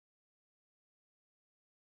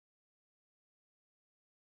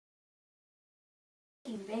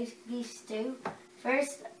beef stew.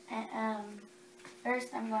 First,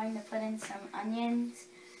 I'm going to put in some onions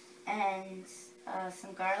and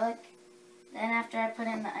some garlic. Then after I put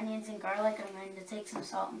in the onions and garlic, I'm going to take some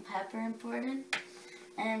salt and pepper and pour it in.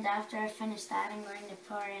 And after I finish that, I'm going to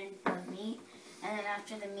pour in the meat. And then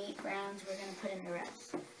after the meat browns, we're going to put in the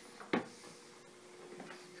rest.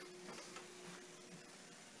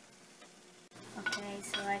 Okay,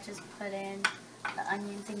 so I just put in the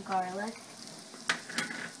onions and garlic.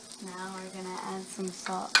 Now we're going to add some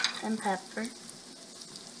salt and pepper.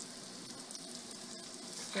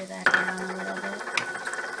 Stir that down a little bit.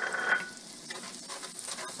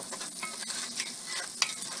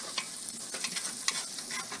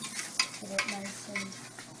 Get it nice and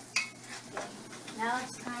okay. Now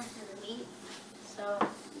it's time for the meat. So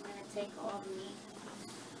I'm going to take all the meat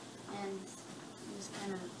and just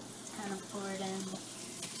kind of pour it in.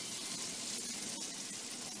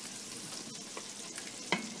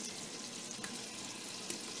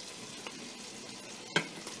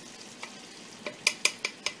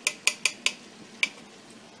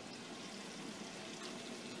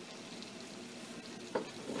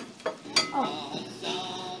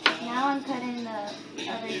 Now I'm putting the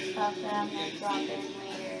other stuff that I'm going to drop in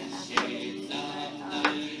later after the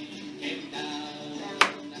meat.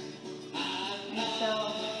 And so,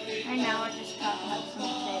 right now we're just chopping up some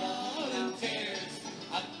potatoes.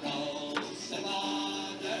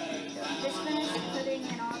 Just finished putting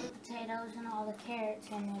in all the potatoes and all the carrots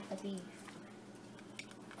in with the beef.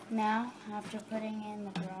 Now, after putting in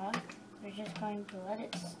the broth, we're just going to let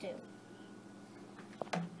it stew.